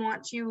like, I don't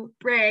want to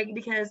brag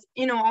because,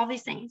 you know, all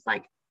these things.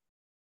 Like,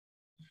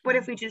 what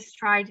if we just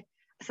tried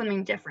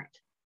something different?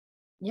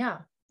 Yeah,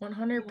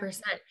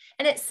 100%.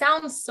 And it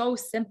sounds so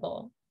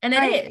simple. And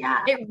it is.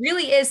 Yeah. It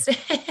really is.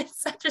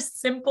 It's such a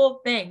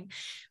simple thing.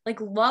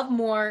 Like, love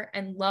more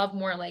and love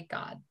more like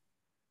God.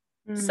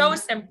 So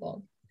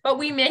simple, but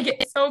we make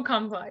it so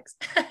complex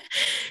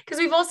because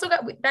we've also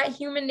got that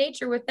human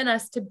nature within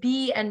us to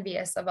be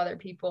envious of other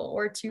people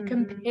or to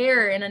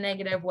compare in a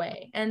negative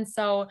way. And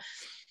so,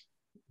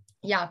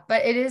 yeah,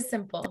 but it is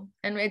simple,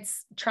 and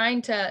it's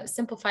trying to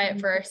simplify it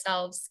for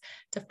ourselves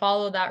to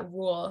follow that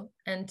rule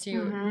and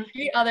to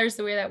treat others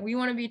the way that we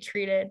want to be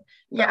treated,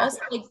 but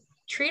also like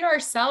treat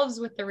ourselves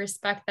with the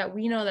respect that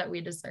we know that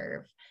we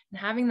deserve, and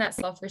having that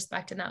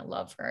self-respect and that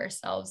love for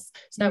ourselves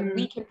so that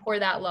we can pour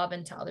that love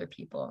into other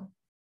people.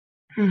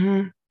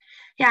 Yeah.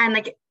 And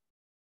like,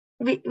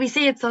 we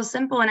say it's so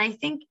simple, and I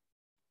think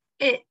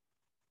it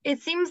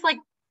seems like,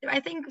 I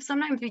think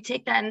sometimes we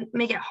take that and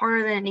make it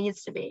harder than it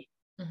needs to be.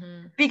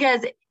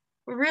 Because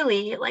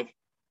really, like,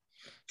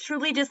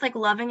 truly just like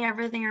loving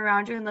everything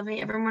around you and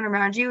loving everyone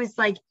around you is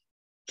like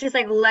just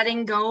like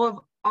letting go of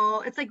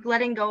all, it's like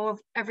letting go of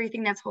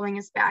everything that's holding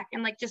us back,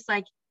 and like just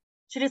like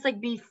to just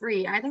like be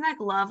free. And I think like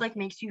love like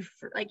makes you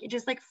like, it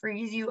just like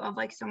frees you of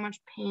like so much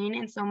pain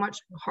and so much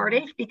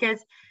heartache,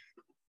 because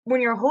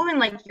when you're holding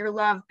like your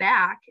love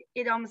back,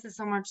 it almost is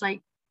so much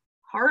like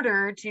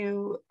harder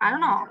to, I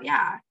don't know.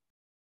 Yeah.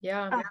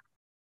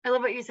 I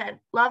love what you said.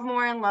 Love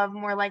more and love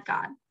more like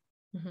God.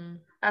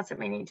 That's what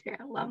we need to do.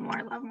 Love more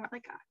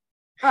like God.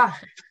 Oh,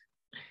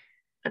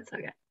 that's so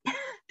good.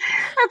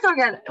 That's so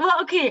good.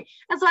 Well, okay.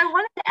 And so I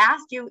wanted to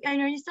ask you, I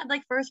know you said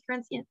like 1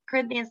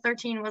 Corinthians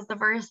 13 was the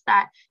verse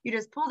that you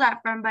just pulled that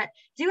from, but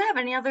do you have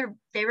any other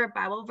favorite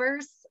Bible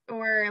verse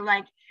or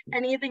like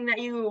anything that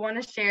you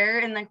want to share,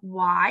 and like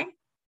why?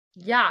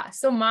 Yeah.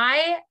 So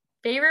my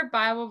favorite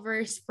Bible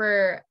verse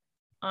for,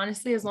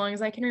 honestly, as long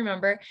as I can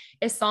remember,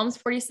 is Psalms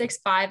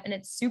 46:5. And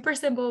it's super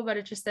simple, but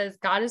it just says,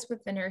 God is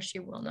within her, she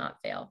will not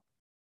fail.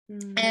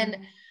 And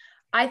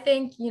I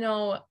think, you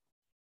know,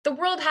 the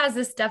world has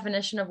this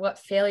definition of what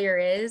failure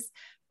is,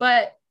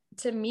 but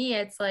to me,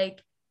 it's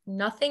like,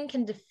 nothing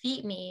can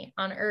defeat me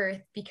on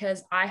earth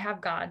because I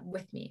have God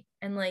with me.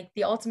 And like,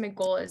 the ultimate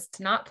goal is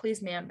to not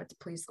please man, but to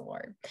please the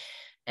Lord.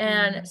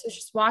 And so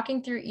just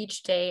walking through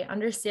each day,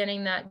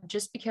 understanding that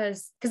just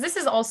because this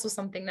is also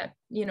something that,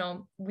 you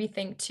know, we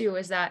think too,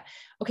 is that,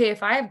 okay,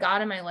 if I have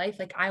God in my life,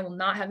 like I will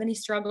not have any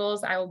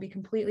struggles. I will be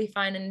completely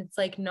fine. And it's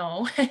like,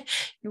 no,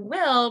 you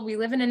will. We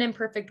live in an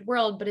imperfect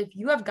world, but if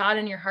you have God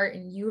in your heart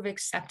and you have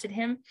accepted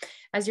him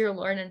as your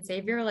Lord and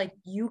Savior, like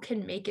you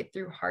can make it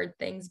through hard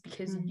things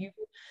because you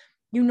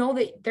know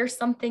that there's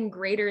something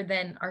greater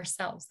than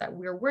ourselves that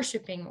we're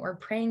worshiping or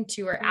praying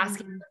to or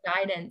asking for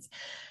guidance.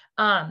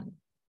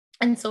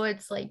 And so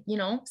it's like, you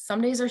know,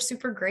 some days are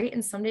super great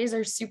and some days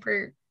are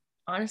super,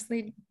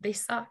 honestly, they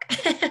suck.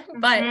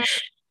 But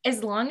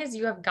as long as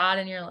you have God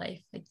in your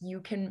life, like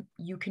you can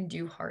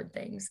do hard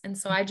things. And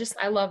so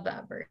I love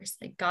that verse.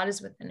 Like God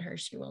is within her,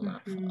 she will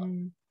not fall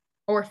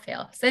or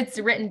fail. So it's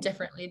written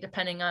differently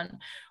depending on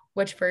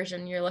which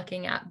version you're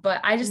looking at.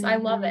 But I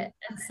love it.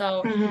 And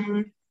so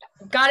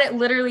got it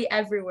literally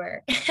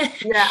everywhere.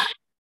 Yeah.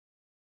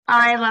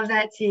 I love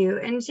that too.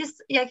 And it's just,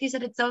 like you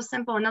said, it's so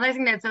simple. Another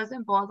thing that's so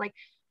simple is like,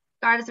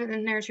 God is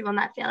within her, she will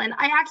not fail. And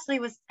I actually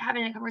was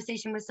having a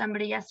conversation with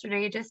somebody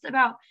yesterday just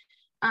about,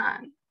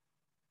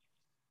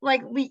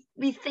 like we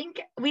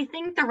think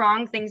the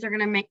wrong things are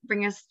gonna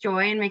bring us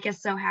joy and make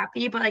us so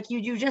happy, but like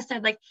you just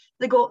said, like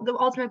the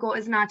ultimate goal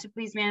is not to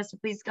please man, it's to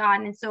please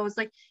God. And so it's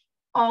like,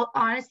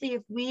 honestly,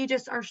 if we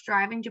just are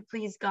striving to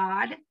please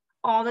God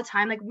all the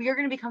time, like we are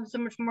gonna become so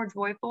much more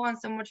joyful and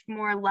so much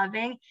more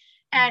loving.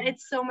 And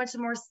it's so much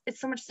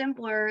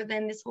simpler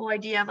than this whole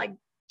idea of like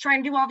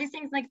trying to do all these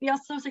things, like be all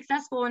so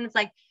successful. And it's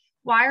like,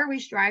 why are we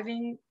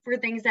striving for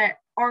things that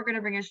aren't going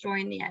to bring us joy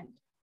in the end?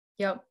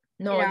 Yep.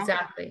 No,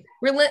 exactly.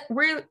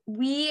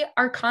 We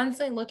are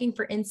constantly looking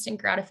for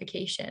instant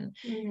gratification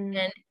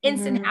and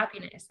instant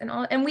happiness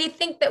and we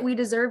think that we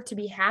deserve to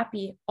be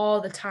happy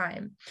all the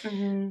time.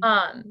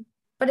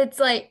 But it's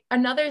like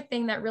another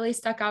thing that really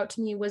stuck out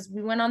to me was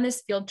we went on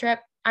this field trip.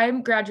 I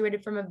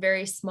graduated from a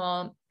very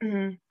small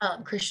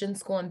Christian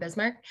school in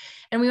Bismarck,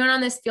 and we went on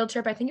this field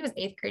trip. I think it was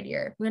 8th grade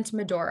year. We went to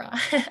Medora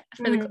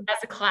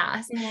as a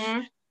class.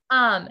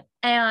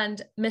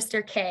 And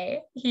Mr.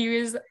 K,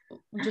 he was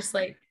just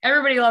like,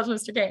 everybody loves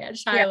Mr. K at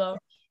Shiloh.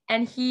 Yeah.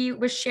 And he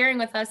was sharing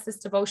with us this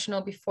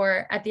devotional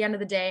at the end of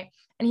the day.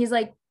 And he's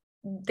like,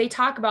 they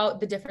talk about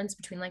the difference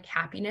between like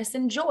happiness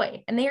and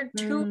joy. And they are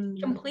two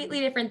completely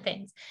different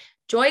things.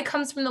 Joy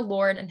comes from the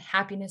Lord and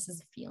happiness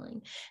is a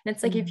feeling. And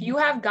it's like, if you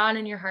have God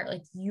in your heart,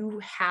 like you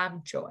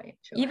have joy.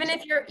 Even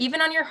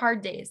on your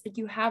hard days, like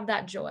you have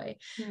that joy.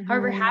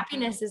 However,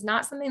 happiness is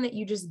not something that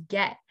you just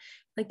get.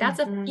 Like that's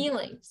a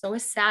feeling. So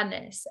is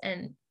sadness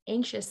and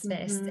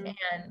anxiousness and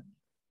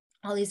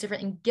all these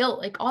different, and guilt,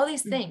 like all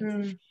these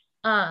things.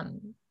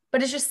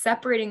 But it's just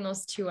separating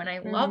those two. And I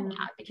love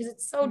that because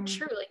it's so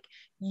true. Like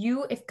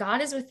if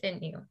God is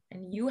within you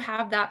and you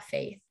have that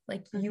faith,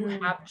 like you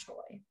have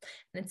joy,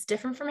 and it's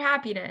different from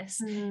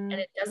happiness. And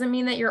it doesn't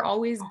mean that you're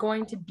always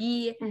going to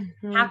be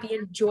happy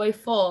and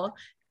joyful,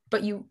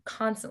 but you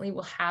constantly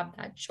will have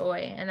that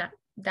joy and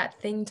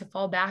that thing to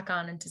fall back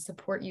on and to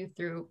support you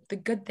through the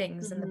good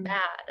things and the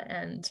bad.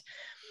 And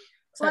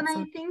so and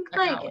I think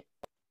like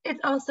it's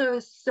also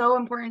so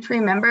important to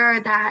remember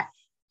that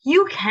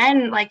you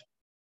can like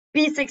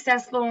be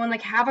successful and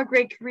like have a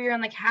great career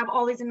and like have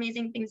all these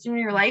amazing things in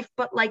your life,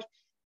 but like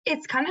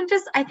it's kind of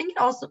just, I think it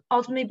also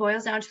ultimately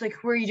boils down to like,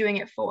 who are you doing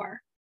it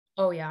for?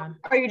 Oh yeah.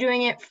 Are you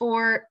doing it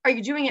for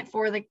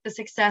like the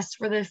success,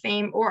 for the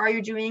fame, or are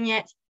you doing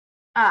it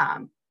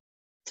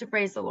to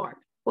praise the Lord?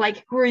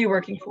 Like, who are you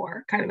working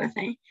for, kind of a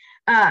thing.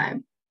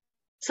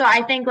 So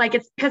I think like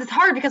it's because it's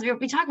hard because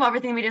we talk about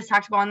everything we just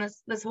talked about in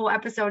this whole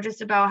episode,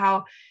 just about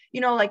how,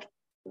 like,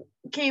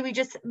 okay,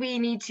 we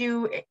need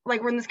to,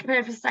 like, we're in this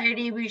competitive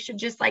society, we should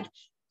just like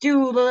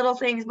do the little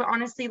things, but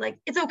honestly, like,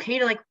 it's okay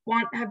to like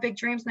have big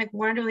dreams and like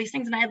want to do these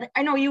things. And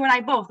I know you and I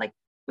both, like,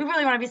 we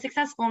really want to be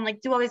successful and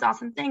like do all these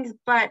awesome things,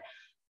 but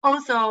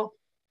also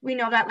we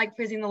know that like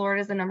praising the Lord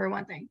is the number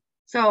one thing.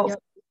 So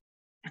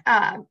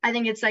I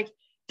think it's like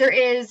there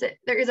is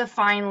a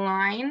fine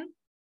line,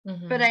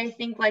 but I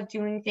think like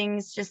doing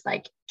things just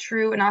like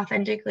true and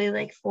authentically,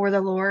 like for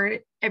the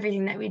Lord,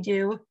 everything that we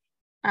do,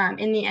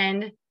 in the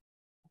end,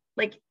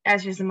 like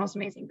that's just the most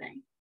amazing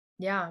thing.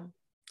 Yeah.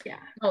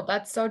 Oh,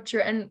 that's so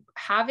true. And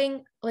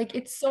having like,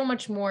 it's so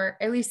much more,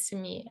 at least to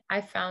me,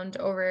 I found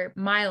over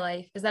my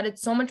life, is that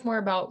it's so much more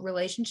about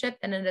relationship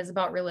than it is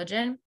about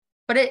religion.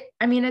 But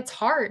it's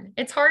hard.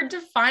 It's hard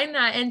to find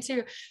that and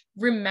to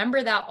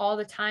remember that all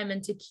the time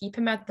and to keep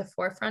him at the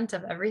forefront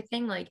of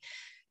everything. Like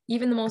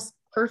even the most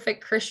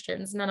perfect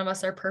Christians, none of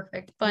us are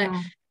perfect, but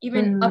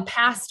even a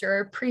pastor or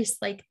a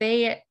priest, like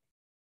they're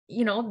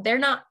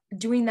not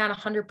doing that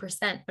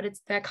 100%, but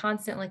it's that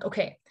constant, like,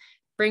 okay,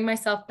 bring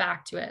myself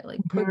back to it.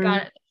 Like put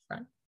God at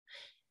the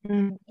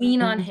front,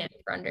 lean on him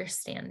for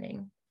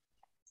understanding.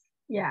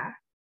 Yeah.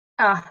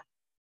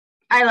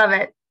 I love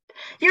it.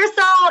 You're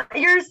so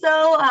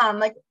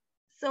like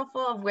so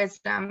full of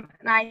wisdom.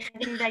 And I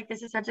think like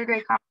this is such a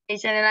great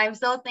conversation. And I'm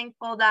so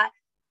thankful that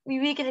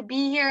we get to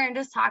be here and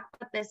just talk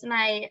about this. And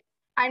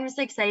I'm just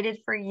excited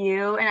for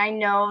you. And I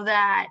know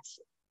that,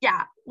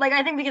 like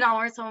I think we can all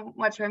learn so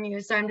much from you.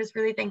 So I'm just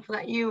really thankful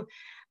that you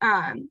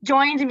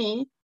joined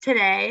me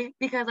today,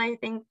 because I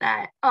think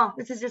that,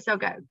 this is just so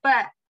good.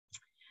 But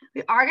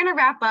we are going to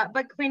wrap up.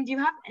 But Quinn, do you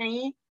have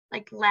any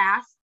like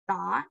last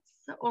thoughts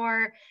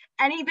or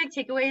any big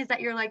takeaways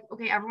that you're like,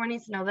 okay, everyone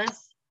needs to know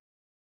this?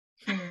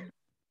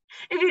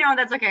 If you don't,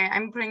 that's okay.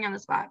 I'm putting you on the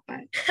spot, but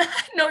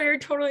no, you're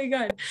totally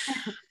good.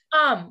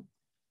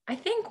 I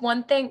think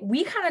one thing,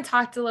 we kind of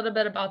talked a little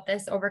bit about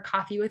this over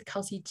coffee with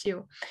Kelsey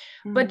too,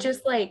 but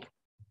just like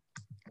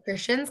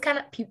Christians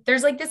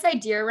there's like this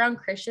idea around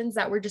Christians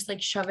that we're just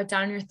like shove it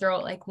down your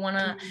throat, like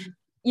wanna,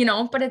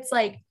 but it's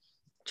like,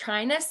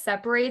 trying to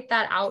separate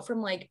that out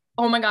from like,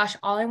 oh my gosh,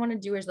 all I want to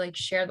do is like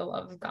share the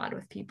love of God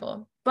with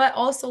people. But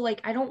also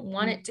like, I don't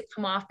want it to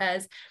come off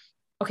as,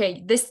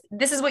 okay, this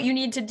is what you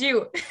need to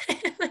do.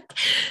 Like,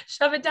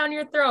 shove it down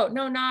your throat.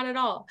 No, not at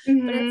all.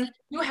 But it's like,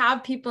 you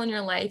have people in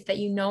your life that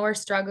you know are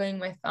struggling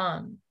with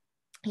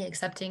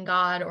accepting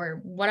God or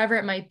whatever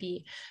it might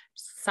be.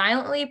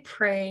 Silently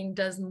praying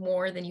does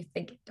more than you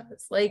think it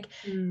does. Like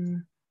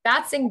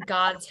that's in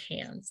God's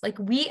hands. Like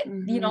we,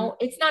 you know,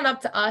 it's not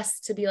up to us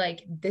to be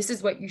like, this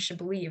is what you should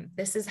believe.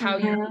 This is how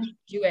you should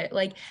do it.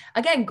 Like,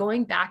 again,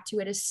 going back to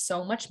it is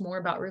so much more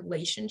about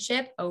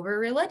relationship over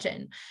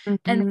religion.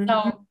 And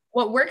so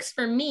what works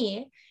for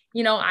me,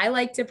 you know, I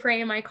like to pray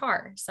in my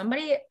car.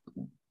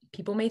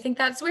 People may think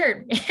that's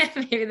weird.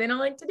 Maybe they don't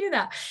like to do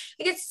that.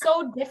 Like it's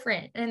so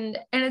different. And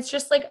it's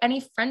just like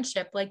any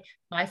friendship, like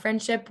my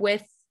friendship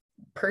with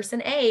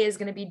person A is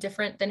going to be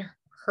different than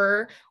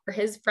her or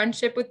his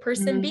friendship with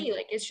person B.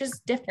 Like it's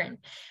just different.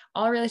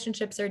 All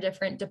relationships are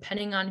different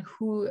depending on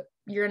who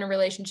you're in a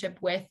relationship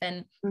with.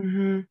 And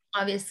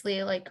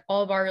obviously like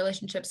all of our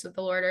relationships with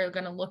the Lord are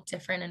going to look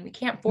different, and we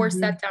can't force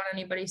that down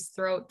anybody's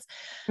throats.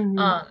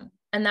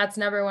 And that's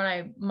never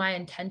what my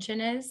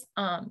intention is.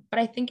 But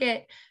I think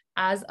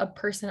as a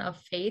person of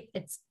faith,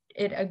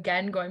 it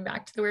again, going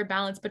back to the word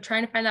balance, but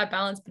trying to find that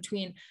balance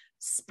between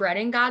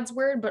spreading God's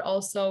word, but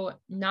also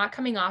not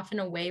coming off in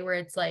a way where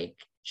it's like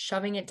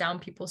shoving it down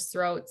people's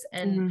throats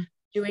and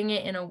doing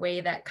it in a way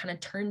that kind of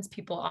turns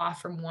people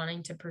off from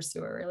wanting to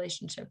pursue a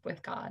relationship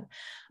with God.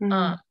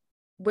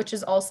 Which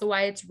is also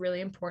why it's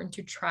really important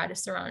to try to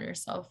surround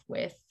yourself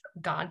with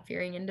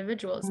God-fearing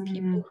individuals,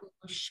 people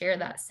who share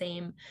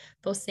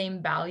those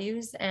same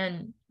values.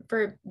 And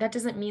that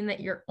doesn't mean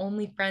that your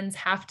only friends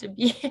have to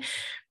be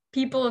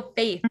people of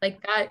faith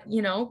like that,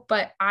 you know,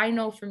 but I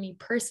know for me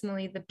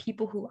personally, the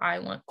people who I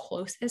want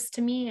closest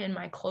to me in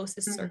my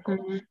closest circle,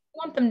 I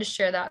want them to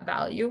share that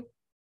value.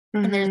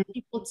 And there's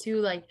people too,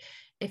 like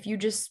if you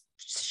just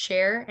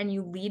share and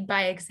you lead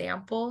by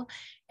example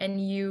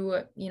and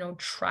you know,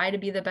 try to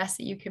be the best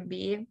that you can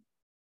be,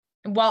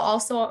 while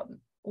also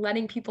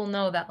letting people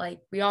know that like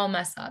we all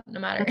mess up, no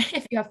matter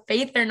if you have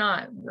faith or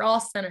not, we're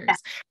all sinners.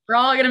 We're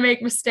all going to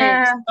make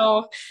mistakes.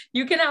 So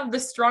you can have the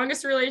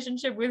strongest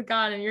relationship with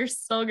God and you're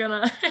still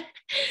gonna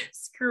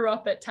screw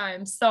up at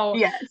times. So,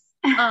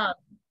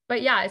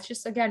 but yeah, it's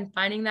just, again,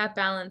 finding that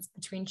balance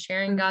between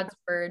sharing God's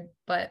word,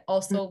 but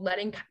also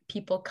letting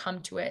people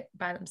come to it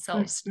by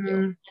themselves too,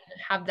 and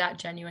have that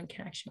genuine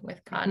connection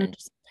with God and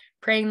just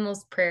praying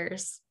those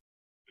prayers.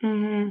 So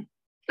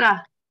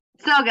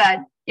good.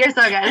 You're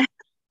so good.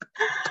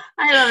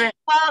 I love it.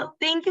 Well,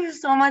 thank you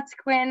so much,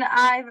 Quinn.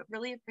 I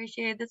really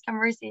appreciated this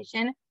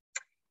conversation.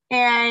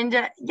 And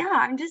yeah,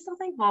 I'm just so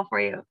thankful for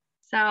you.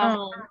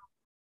 So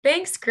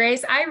thanks,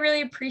 Grace. I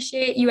really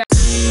appreciate you.